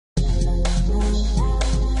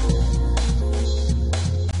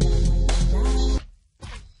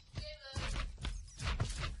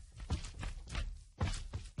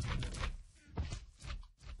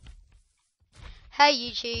Hey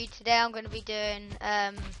YouTube, today I'm going to be doing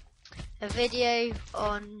a video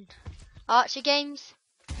on ArcherGames,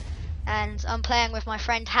 and I'm playing with my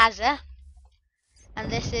friend Hazza,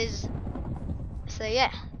 and this is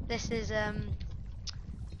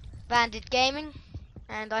Banded Gaming,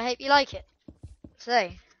 and I hope you like it. So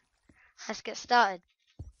let's get started.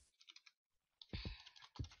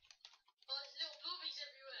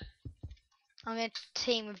 I'm going to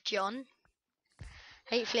team with John.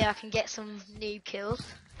 Hopefully I can get some noob kills.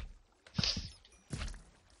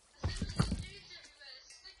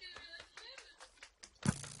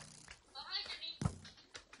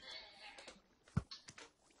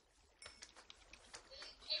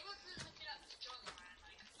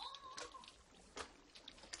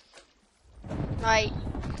 Right.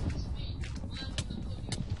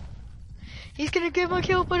 He's gonna get my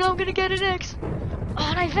kill, but I'm gonna get it next.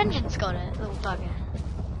 Oh no, Vengeance got it, little bugger.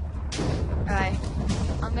 Right.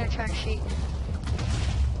 I'm gonna try and shoot.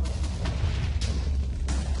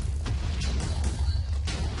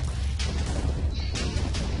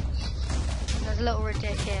 There's a little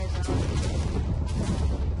ridiculous here as well.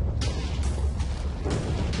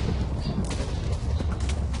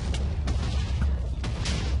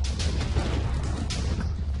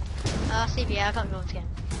 CBA, I can't go once again.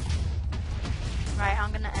 Right,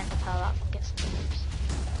 I'm gonna end the pearl up and get some moves.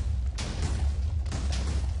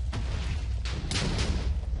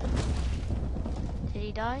 Did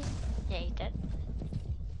he die? Yeah, he did.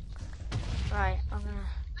 Right, I'm gonna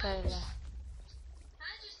go over there.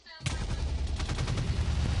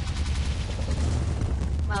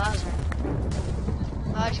 Well, that was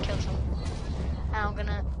right. I just killed someone. And I'm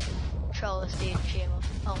gonna troll this dude and shoot him off.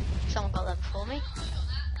 Oh, someone got there before me.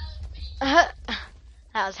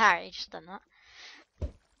 That was Harry, just done that.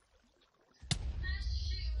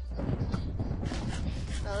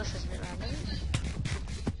 Well, this is a bit random.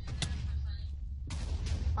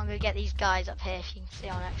 I'm gonna get these guys up here if you can see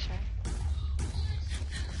on X-ray.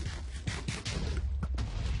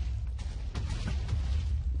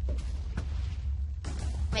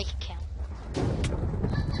 Make it count.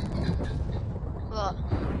 What?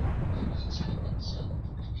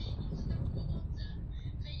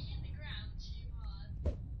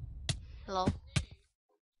 Hello.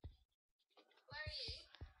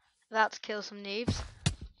 About to kill some noobs.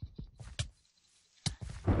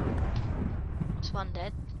 There's one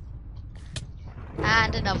dead.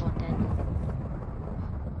 And another one dead.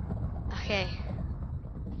 Okay.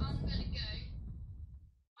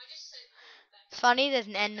 It's funny, there's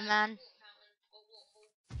an Enderman.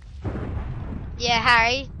 Yeah,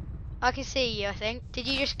 Harry. I can see you, I think. Did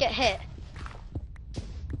you just get hit?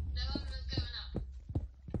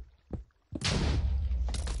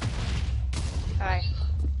 Alright.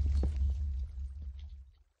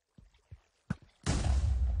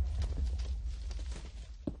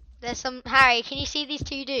 There's some... Harry, can you see these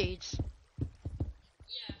two dudes?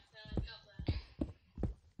 Yeah, they're up there.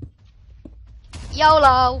 YOLO!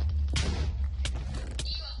 Are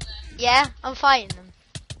you up there? Yeah, I'm fighting them.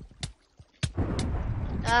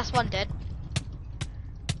 That's one dead.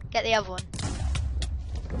 Get the other one.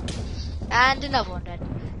 And another one dead.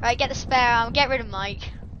 Right, get the spare arm, get rid of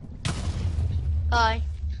Mike. Bye.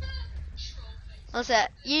 What's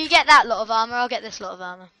it? You get that lot of armor, I'll get this lot of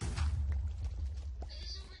armor.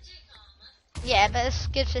 Yeah, but it's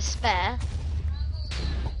good for spare.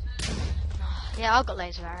 Yeah, I've got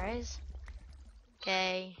loads of arrows.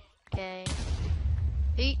 Okay.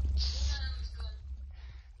 Boots.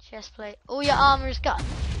 Chest plate. All your armor is gone.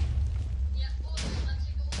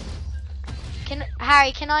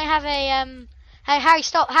 Harry, can I have a Hey, Harry,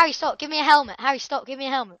 stop! Harry, stop! Give me a helmet. Harry, stop! Give me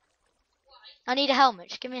a helmet. I need a helmet.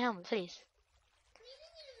 Just give me a helmet, please.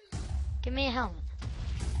 Give me a helmet.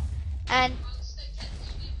 And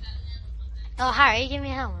oh, Harry, give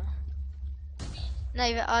me a helmet.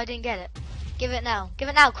 No, but I didn't get it. Give it now. Give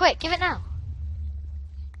it now, quick! Give it now.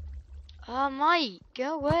 Oh, mate,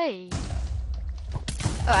 go away.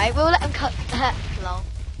 All right, we'll let him cut. Lol.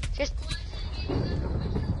 Just.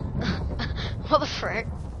 What the frick?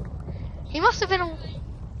 He must have been.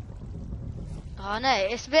 Oh no,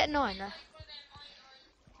 it's a bit annoying.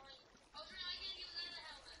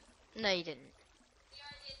 No, you didn't.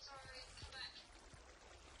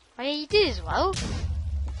 Oh yeah, you did as well.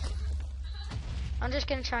 I'm just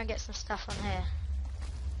gonna try and get some stuff on here.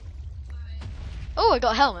 Oh, I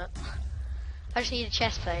got a helmet. I just need a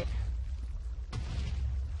chest plate.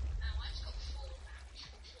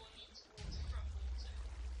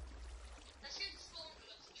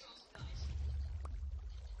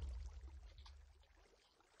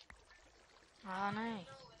 Oh no.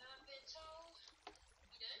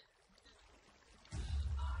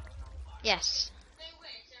 Yes.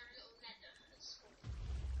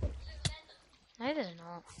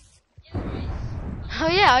 not. Yeah, there is. Oh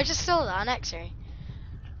yeah, I just saw that on X-ray.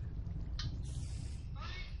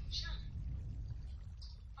 Chunk.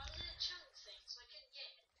 I was in a chunk thing, so I couldn't get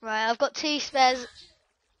it. Right, I've got 2 spares. Imagine.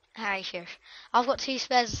 Harry, shush. I've got 2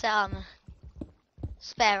 spares of set armor.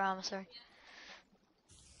 Spare armor, sorry.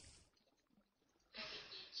 Oh, he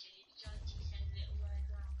did, Chili. The Jonty said a little word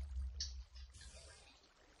wrong.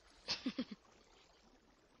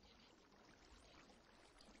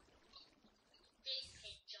 Big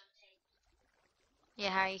pig, Jonty. Yeah,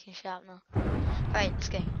 Harry, you can shout now. Right, let's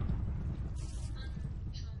go. I'm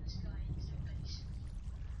trying this guy in his little base.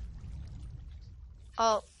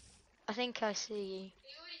 Oh, I think I see you.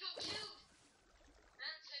 He already got killed.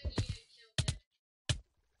 Antonio killed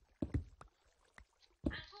him.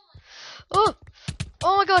 Anton. Oh!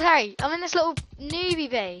 Oh my god, Harry, I'm in this little newbie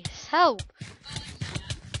base. Help! Oh, I see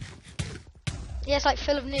that. Yeah, it's like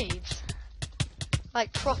full of noobs.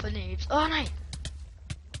 Like proper noobs. Oh no! Did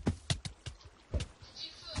you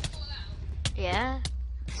fall out? Yeah.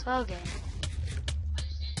 Swell game. I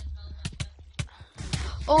just ended up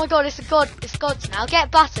falling. Oh my god, it's a god. It's gods now. Get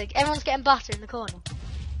butter. Everyone's getting butter in the corner.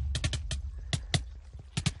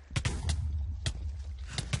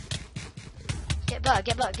 Get butter,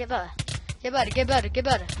 get butter, get butter. Get butter, get butter, get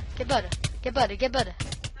butter. Get butter, get butter, get butter.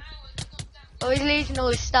 Oh, he's losing all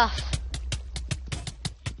his stuff.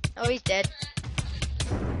 Oh, he's dead.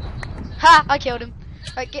 Ha! I killed him.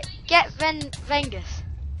 Right, get Vengus.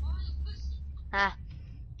 Ah.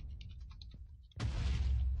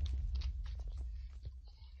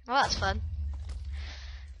 Well, that's fun.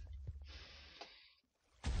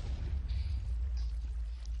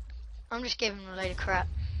 I'm just giving him a load of crap.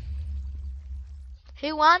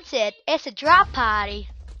 Who wants it? It's a drop party.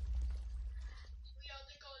 We are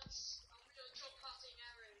the gods, and we are drop cutting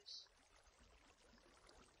arrows.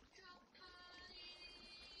 Drop party.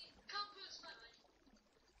 Come put spotlight.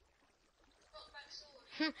 Not back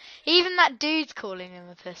sword. Even that dude's calling him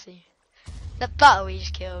a pussy. That butter we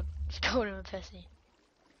just killed is calling him a pussy.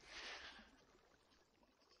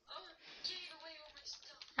 Oh, gave away all my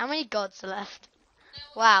stuff. How many gods are left?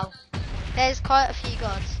 Now Wow. There's quite a few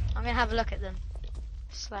gods. I'm gonna have a look at them.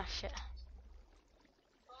 Slash it.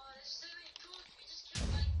 oh, there's so many gods. We just killed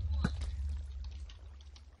like one.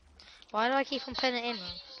 Why do I keep on putting it in? Any more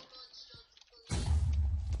gods,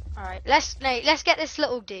 Alright, let's get this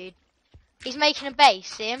little dude. He's making a base,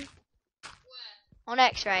 see him? Where? On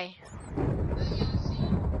X-ray. Oh, yeah, I see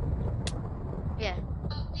him. Yeah,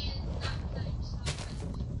 Up near that place.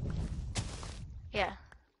 yeah.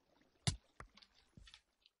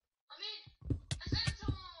 I'm in. That's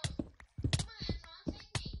Anton. Come on, Anton,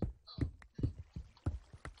 take me. Oh,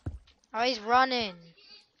 Oh, he's running.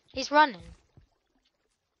 He's running.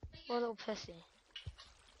 What a little pussy.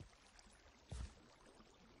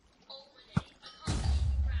 oh my day. I can't believe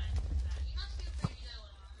you ran with that. You must be really low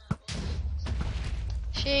on armor.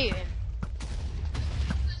 Or Shoot him.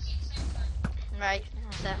 pussy at the same time. Right,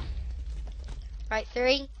 that's that. Right,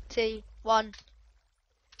 3, 2, 1.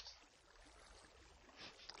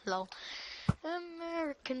 Lol.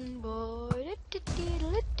 American boy.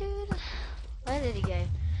 Where did he go?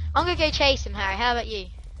 I'm gonna go chase him, Harry. How about you?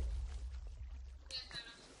 Yeah, fair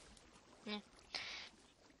enough. Yeah.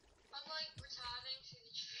 I'm like retarding through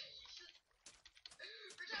the trees.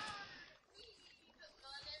 Retard! Whee! Got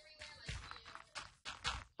mud everywhere like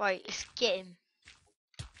you. Right, let's get him.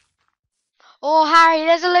 Oh, Harry,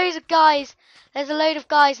 there's a load of guys. There's a load of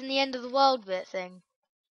guys in the end of the world bit thing.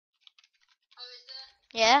 Oh, is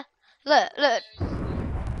there? Yeah? Look, look.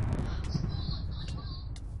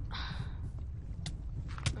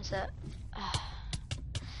 What's that?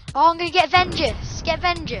 Oh, I'm gonna get Vengeance. Get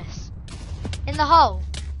Vengeance. In the hole.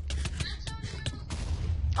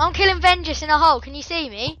 I'm killing Vengeance in a hole. Can you see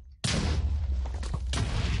me?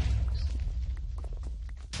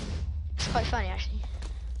 It's quite funny, actually.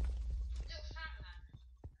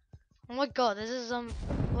 Oh my god, this is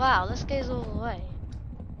wow, this goes all the way.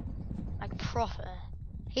 Like proper.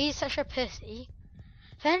 He's such a pussy.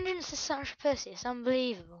 Vengeance is such a pussy, it's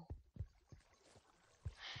unbelievable.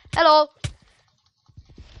 Hello!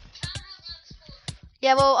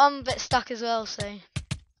 Yeah, well, I'm a bit stuck as well, so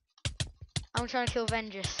I'm trying to kill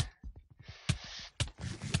Vengeance.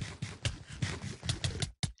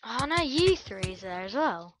 Oh no, you three's there as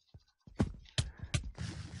well.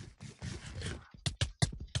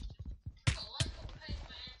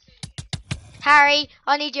 Harry,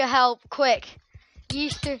 I need your help, quick. You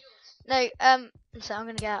three. No, so I'm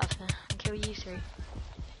gonna get out of here and kill you three.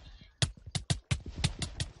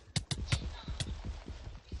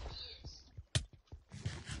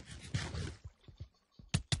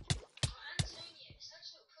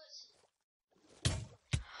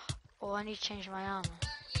 Oh, I need to change my armor.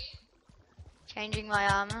 You? Changing my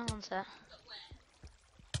armor, one sec. But where?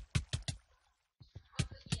 I'll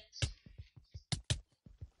put yes.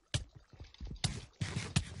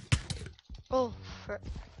 Oh, frick.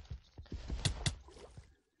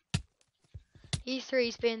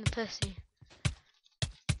 E3's being the pussy.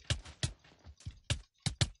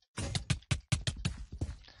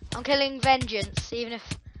 I'm killing Vengeance, even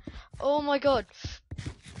if... Oh my god.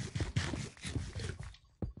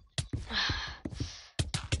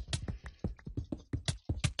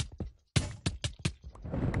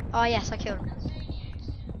 Oh yes, I killed him. That's really you.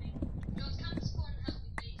 Guys, come to spawn and help me,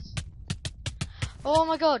 please. Oh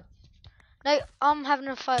my god. No, I'm having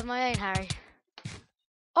a fight of my own, Harry.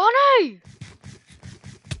 Oh no!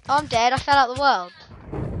 I'm dead, I fell out of the world.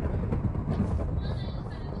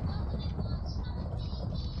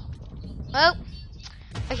 Well,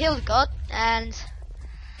 I killed a god, and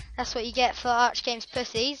that's what you get for ArcherGames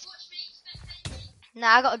pussies. Watch me, spectate me.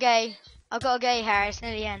 Nah, I gotta go, Harry, it's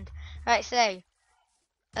near the end. Right, so,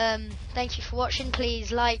 thank you for watching.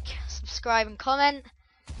 Please like, subscribe and comment,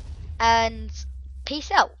 and peace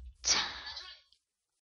out.